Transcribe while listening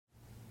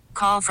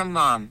Call from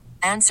mom.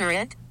 Answer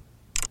it.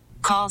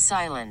 Call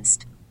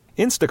silenced.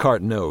 Instacart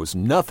knows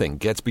nothing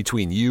gets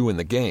between you and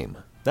the game.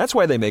 That's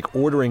why they make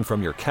ordering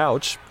from your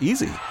couch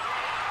easy.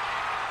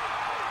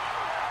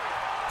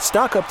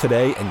 Stock up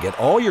today and get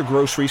all your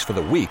groceries for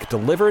the week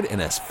delivered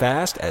in as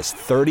fast as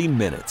 30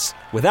 minutes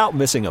without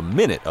missing a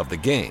minute of the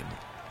game.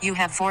 You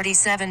have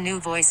 47 new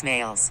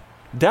voicemails.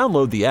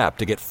 Download the app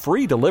to get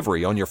free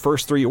delivery on your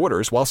first 3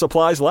 orders while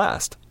supplies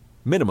last.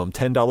 Minimum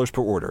 $10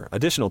 per order.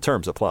 Additional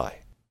terms apply.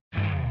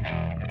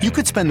 You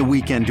could spend the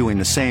weekend doing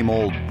the same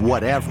old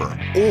whatever,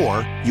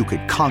 or you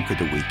could conquer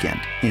the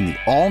weekend in the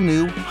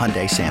all-new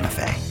Hyundai Santa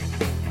Fe.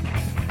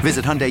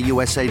 Visit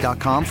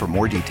HyundaiUSA.com for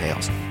more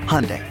details.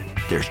 Hyundai,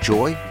 there's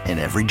joy in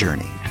every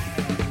journey.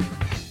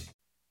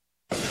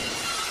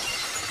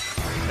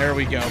 There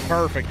we go.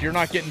 Perfect. You're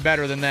not getting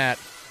better than that.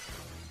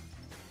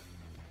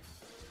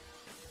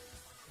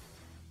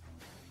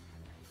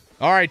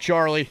 All right,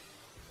 Charlie.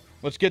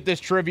 Let's get this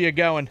trivia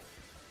going.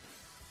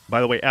 By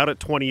the way, out at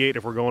 28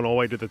 if we're going all the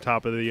way to the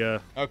top of the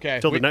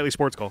till the nightly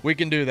sports call. We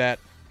can do that.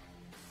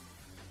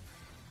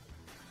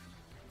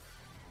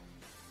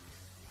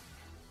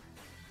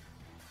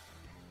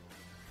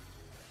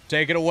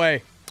 Take it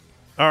away.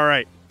 All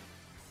right.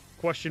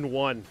 Question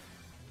 1.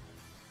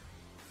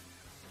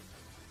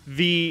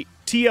 The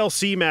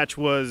TLC match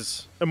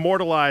was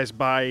immortalized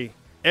by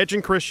Edge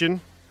and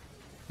Christian,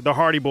 the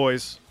Hardy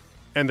Boys,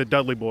 and the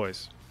Dudley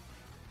Boys.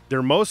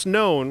 They're most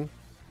known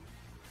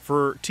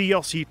for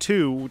TLC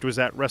 2, which was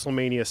at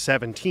WrestleMania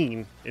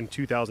 17 in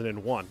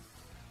 2001.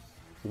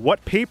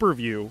 What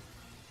pay-per-view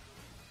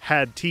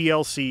had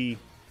TLC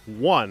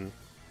 1,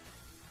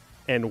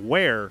 and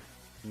where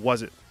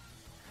was it?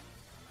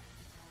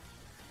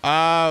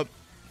 Was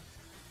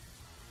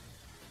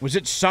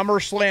it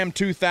SummerSlam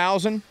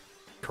 2000?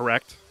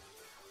 Correct.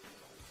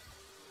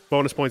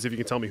 Bonus points if you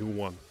can tell me who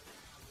won.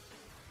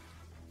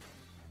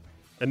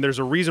 And there's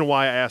a reason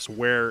why I asked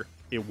where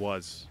it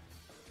was.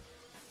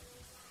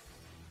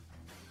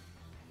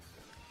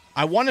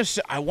 I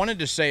wanted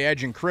to say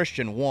Edge and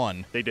Christian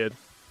won. They did.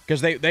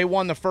 Because they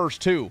won the first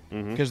two.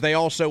 Because they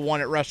also won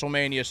at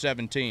WrestleMania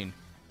 17.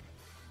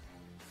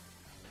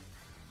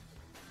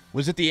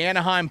 Was it the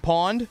Anaheim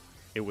Pond?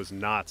 It was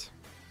not.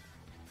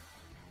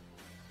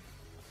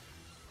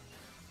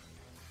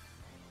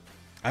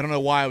 I don't know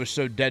why I was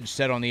so dead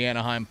set on the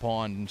Anaheim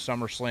Pond in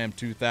SummerSlam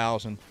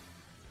 2000.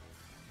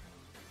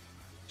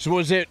 So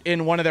was it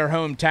in one of their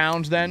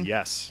hometowns then?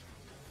 Yes.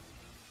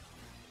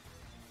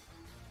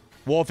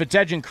 Well, if it's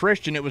Edge and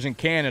Christian, it was in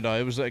Canada.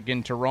 It was like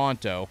in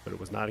Toronto. But it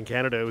was not in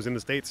Canada. It was in the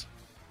States.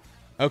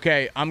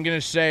 Okay, I'm going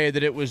to say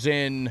that it was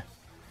in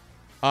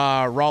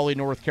Raleigh,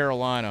 North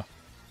Carolina.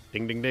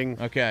 Ding, ding, ding.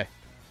 Okay,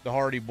 the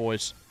Hardy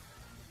Boys.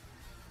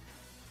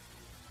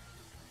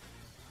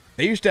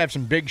 They used to have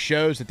some big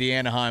shows at the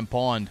Anaheim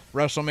Pond.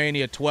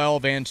 WrestleMania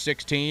 12 and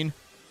 16.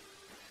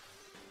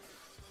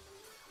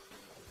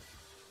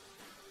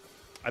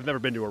 I've never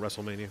been to a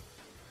WrestleMania,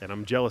 and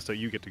I'm jealous that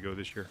you get to go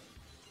this year.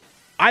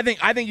 I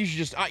think you should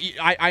just.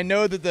 I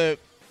know that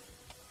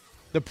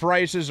the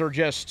prices are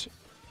just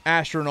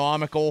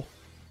astronomical.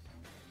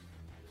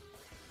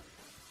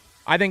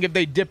 I think if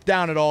they dip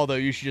down at all, though,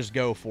 you should just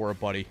go for it,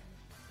 buddy.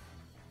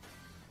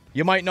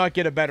 You might not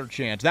get a better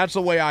chance. That's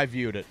the way I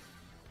viewed it.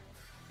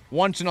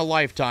 Once in a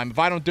lifetime. If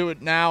I don't do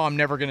it now, I'm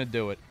never going to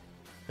do it.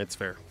 It's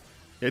fair.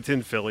 It's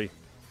in Philly.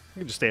 I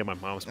can just stay at my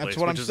mom's place. That's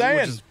what I'm saying.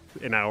 Which is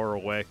an hour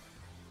away.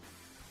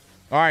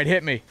 All right,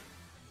 hit me.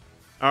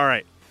 All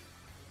right.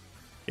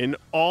 In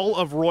all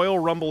of Royal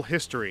Rumble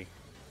history,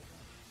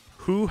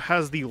 who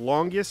has the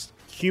longest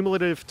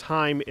cumulative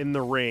time in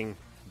the ring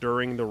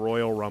during the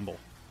Royal Rumble?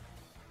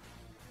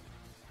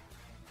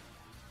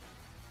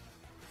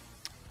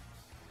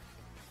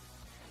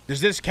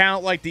 Does this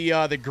count like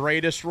the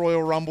greatest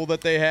Royal Rumble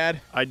that they had?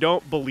 I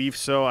don't believe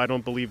so. I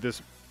don't believe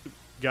this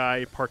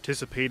guy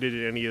participated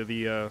in any of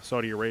the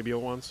Saudi Arabia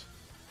ones.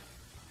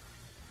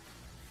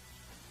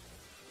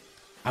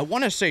 I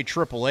want to say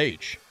Triple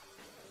H.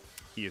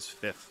 He is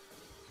 5th.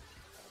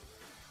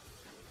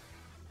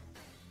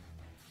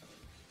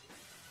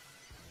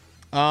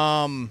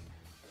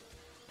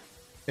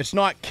 It's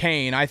not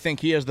Kane. I think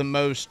he has the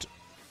most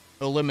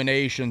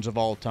eliminations of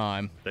all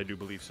time. I do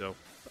believe so.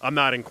 I'm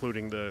not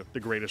including the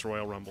greatest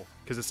Royal Rumble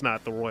because it's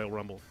not the Royal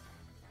Rumble.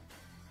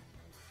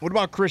 What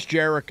about Chris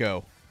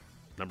Jericho?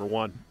 Number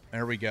 1.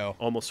 There we go.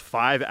 Almost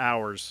 5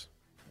 hours.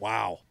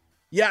 Wow.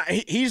 Yeah,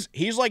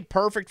 he's like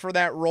perfect for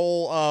that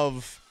role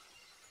of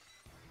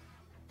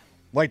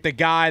like the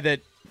guy that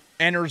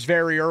enters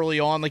very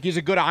early on. Like he's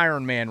a good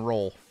Iron Man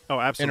role. Oh,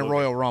 absolutely. In a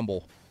Royal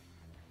Rumble.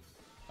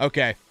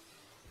 Okay.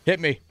 Hit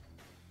me.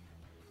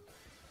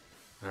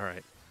 All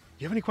right.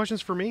 You have any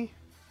questions for me?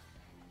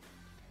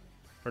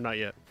 Or not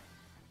yet?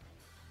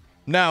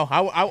 No,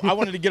 I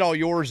wanted to get all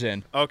yours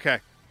in. Okay.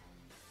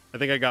 I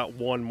think I got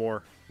one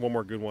more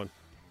good one.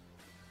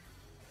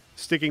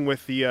 Sticking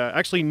with the...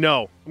 actually,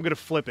 no. I'm going to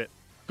flip it.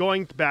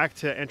 Going back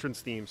to entrance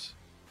themes.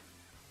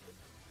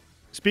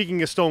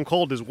 Speaking of Stone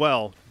Cold as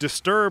well,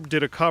 Disturbed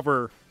did a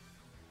cover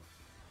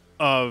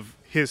of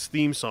his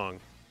theme song.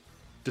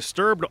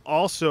 Disturbed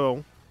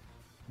also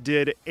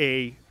did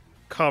a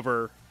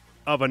cover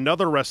of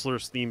another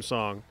wrestler's theme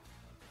song,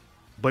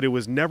 but it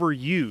was never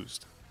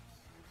used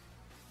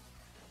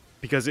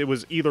because it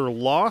was either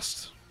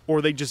lost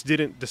or they just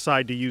didn't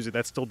decide to use it.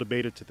 That's still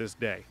debated to this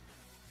day.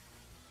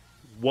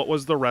 What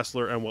was the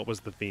wrestler and what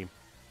was the theme?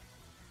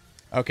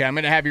 Okay, I'm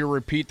going to have you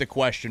repeat the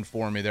question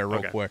for me there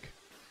real quick.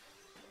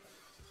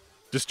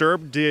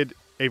 Disturbed did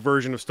a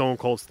version of Stone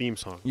Cold's theme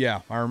song.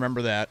 Yeah, I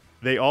remember that.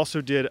 They also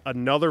did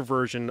another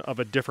version of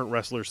a different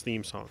wrestler's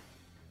theme song,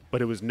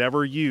 but it was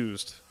never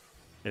used,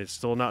 and it's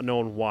still not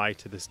known why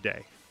to this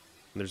day.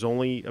 And there's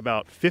only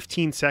about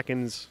 15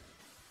 seconds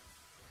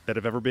that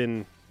have ever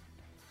been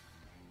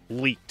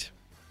leaked.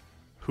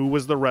 Who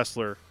was the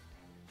wrestler,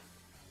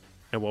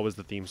 and what was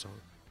the theme song?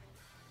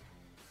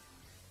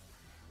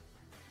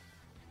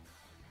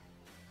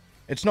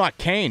 It's not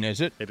Kane,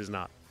 is it? It is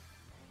not.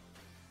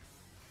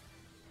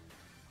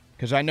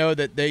 Because I know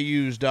that they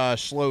used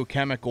Slow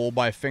Chemical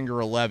by Finger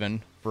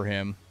 11 for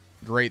him.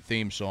 Great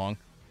theme song.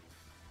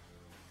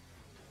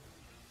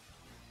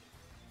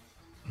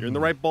 You're in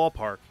the right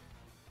ballpark.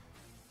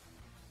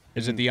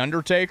 Is it The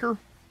Undertaker?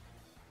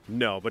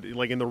 No, but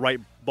like in the right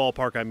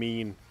ballpark, I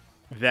mean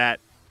that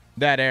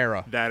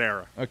era. That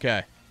era.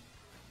 Okay.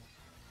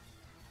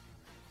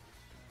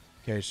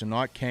 Okay, so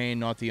not Kane,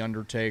 not The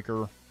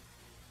Undertaker.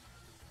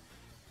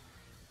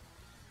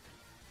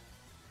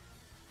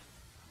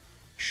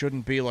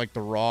 Shouldn't be like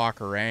The Rock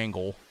or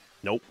Angle.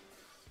 Nope.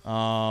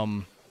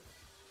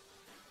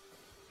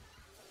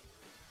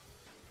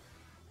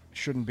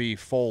 Shouldn't be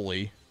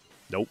Foley.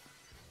 Nope.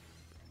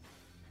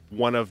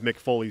 One of Mick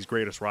Foley's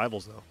greatest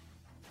rivals, though.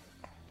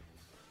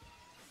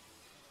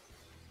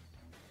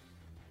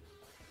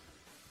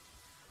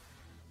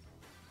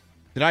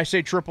 Did I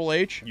say Triple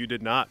H? You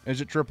did not. Is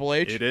it Triple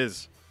H? It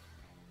is.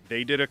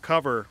 They did a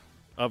cover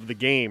of the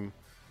game,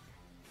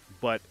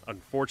 but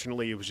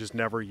unfortunately it was just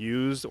never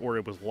used or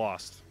it was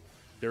lost.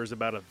 There's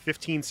about a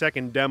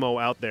 15-second demo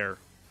out there.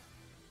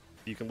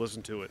 You can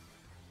listen to it.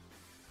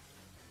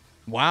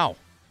 Wow.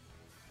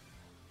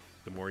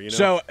 The more you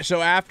know.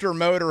 So after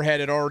Motorhead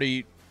had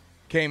already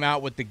came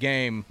out with the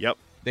game, Yep.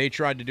 they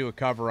tried to do a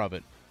cover of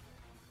it.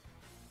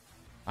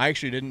 I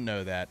actually didn't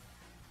know that.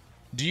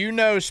 Do you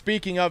know,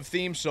 speaking of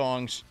theme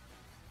songs,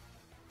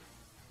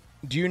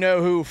 do you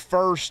know who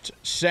first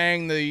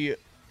sang the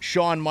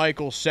Shawn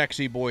Michaels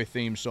Sexy Boy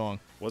theme song?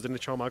 Wasn't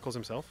it Shawn Michaels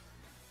himself?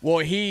 Well,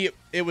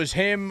 it was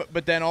him,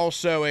 but then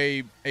also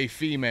a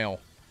female.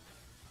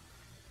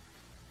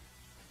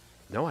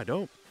 No, I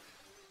don't.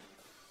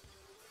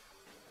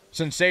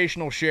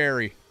 Sensational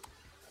Sherry.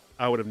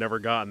 I would have never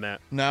gotten that.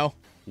 No?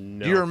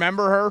 No. Do you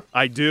remember her?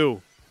 I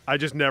do. I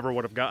just never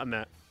would have gotten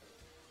that.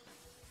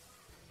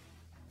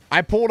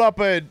 I pulled up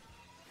a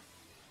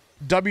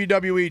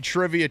WWE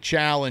trivia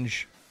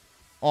challenge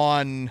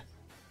on...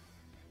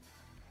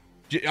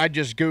 I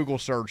just Google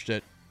searched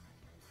it.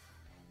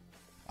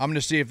 I'm going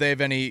to see if they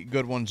have any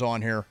good ones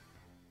on here.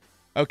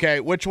 Okay,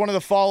 which one of the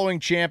following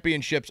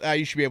championships...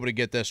 you should be able to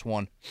get this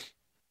one.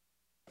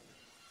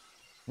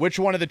 Which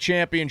one of the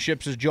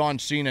championships has John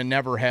Cena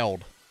never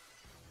held?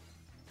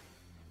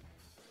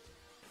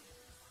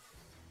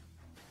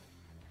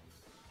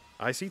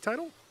 IC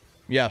title?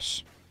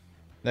 Yes.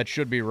 That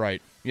should be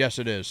right. Yes,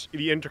 it is.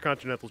 The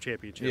Intercontinental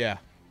Championship. Yeah.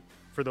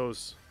 For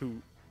those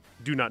who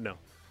do not know.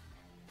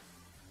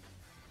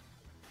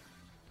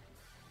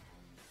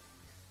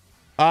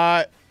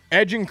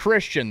 Edge and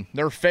Christian,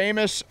 their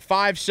famous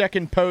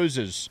 5-second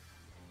poses.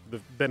 The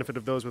benefit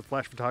of those with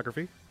flash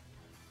photography.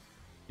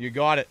 You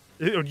got it.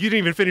 You didn't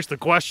even finish the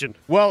question.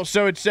 Well,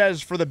 so it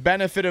says for the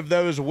benefit of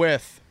those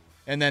with,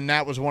 and then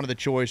that was one of the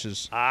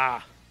choices.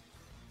 Ah.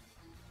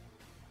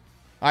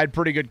 I had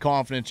pretty good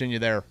confidence in you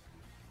there.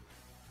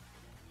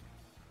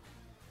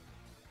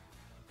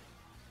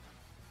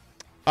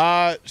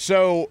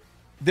 So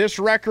this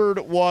record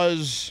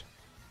was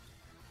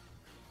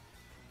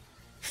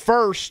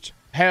first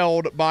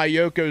held by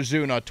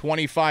Yokozuna,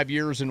 25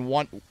 years,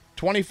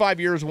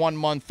 1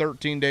 month,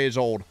 13 days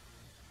old.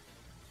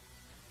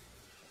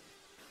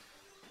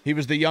 He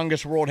was the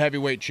youngest world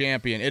heavyweight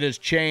champion. It has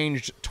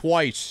changed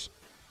twice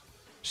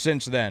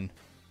since then.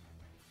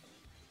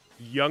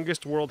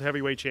 Youngest world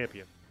heavyweight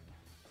champion.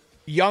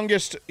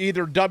 Youngest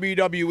either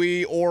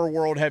WWE or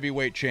world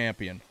heavyweight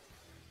champion.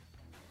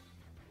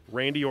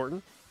 Randy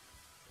Orton.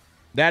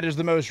 That is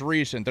the most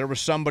recent. There was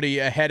somebody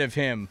ahead of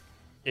him.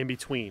 In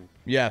between.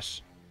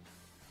 Yes.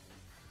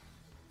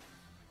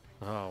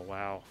 Oh,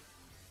 wow.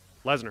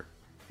 Lesnar.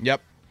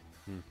 Yep.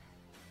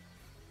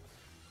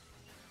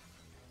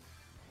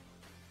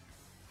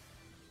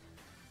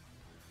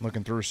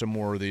 Looking through some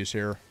more of these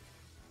here.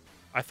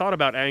 I thought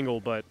about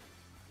Angle, but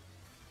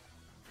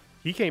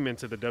he came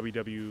into the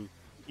WWE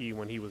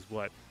when he was,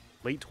 what,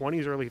 late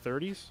 20s, early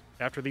 30s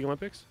after the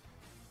Olympics?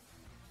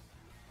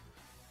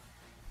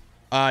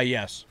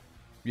 Yes.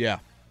 Yeah.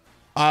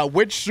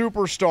 Which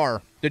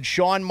superstar did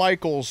Shawn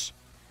Michaels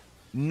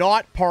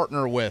not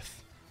partner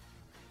with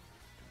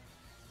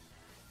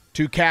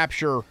to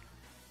capture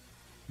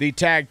the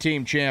tag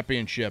team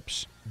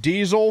championships?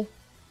 Diesel,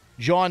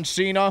 John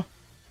Cena,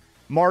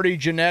 Marty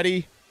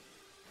Jannetty,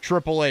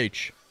 Triple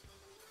H.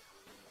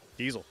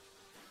 Diesel.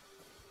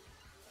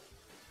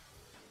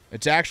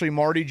 It's actually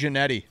Marty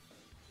Jannetty.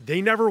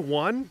 They never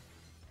won?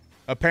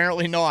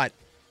 Apparently not.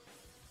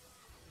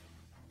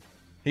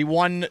 He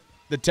won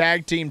the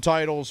tag team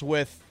titles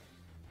with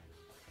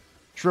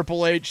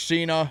Triple H,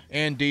 Cena,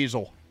 and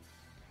Diesel.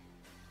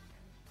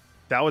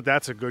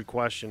 That's a good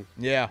question.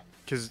 Yeah.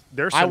 Because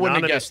they're I synonymous.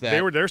 wouldn't have guessed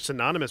that. They're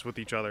synonymous with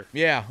each other.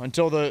 Yeah,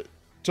 until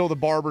the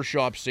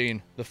barbershop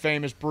scene, the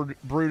famous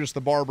Brutus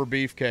the Barber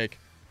beefcake.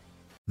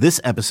 This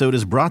episode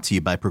is brought to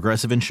you by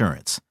Progressive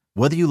Insurance.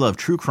 Whether you love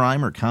true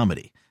crime or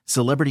comedy,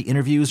 celebrity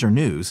interviews or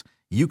news,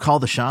 you call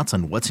the shots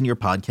on what's in your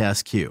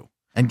podcast queue.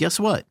 And guess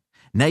what?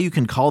 Now you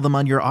can call them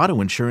on your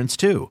auto insurance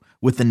too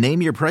with the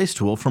Name Your Price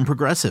tool from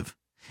Progressive.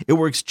 It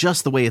works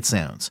just the way it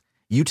sounds.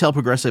 You tell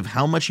Progressive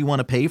how much you want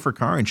to pay for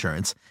car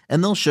insurance,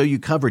 and they'll show you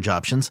coverage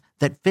options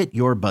that fit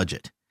your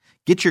budget.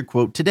 Get your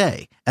quote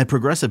today at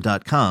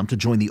Progressive.com to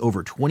join the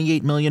over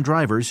 28 million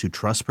drivers who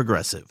trust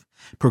Progressive.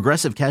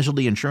 Progressive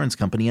Casualty Insurance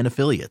Company and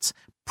Affiliates.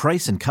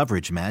 Price and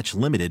coverage match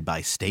limited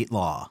by state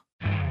law.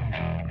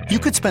 You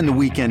could spend the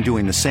weekend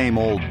doing the same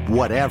old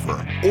whatever,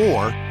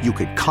 or you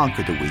could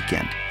conquer the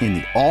weekend in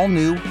the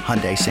all-new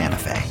Hyundai Santa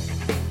Fe.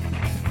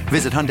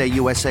 Visit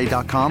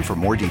HyundaiUSA.com for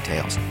more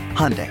details.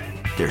 Hyundai,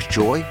 there's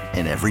joy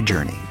in every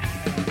journey.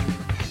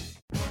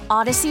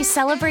 Odyssey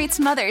celebrates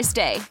Mother's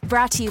Day,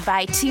 brought to you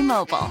by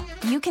T-Mobile.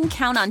 You can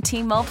count on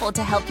T-Mobile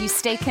to help you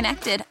stay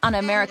connected on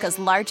America's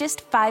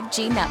largest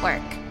 5G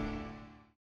network.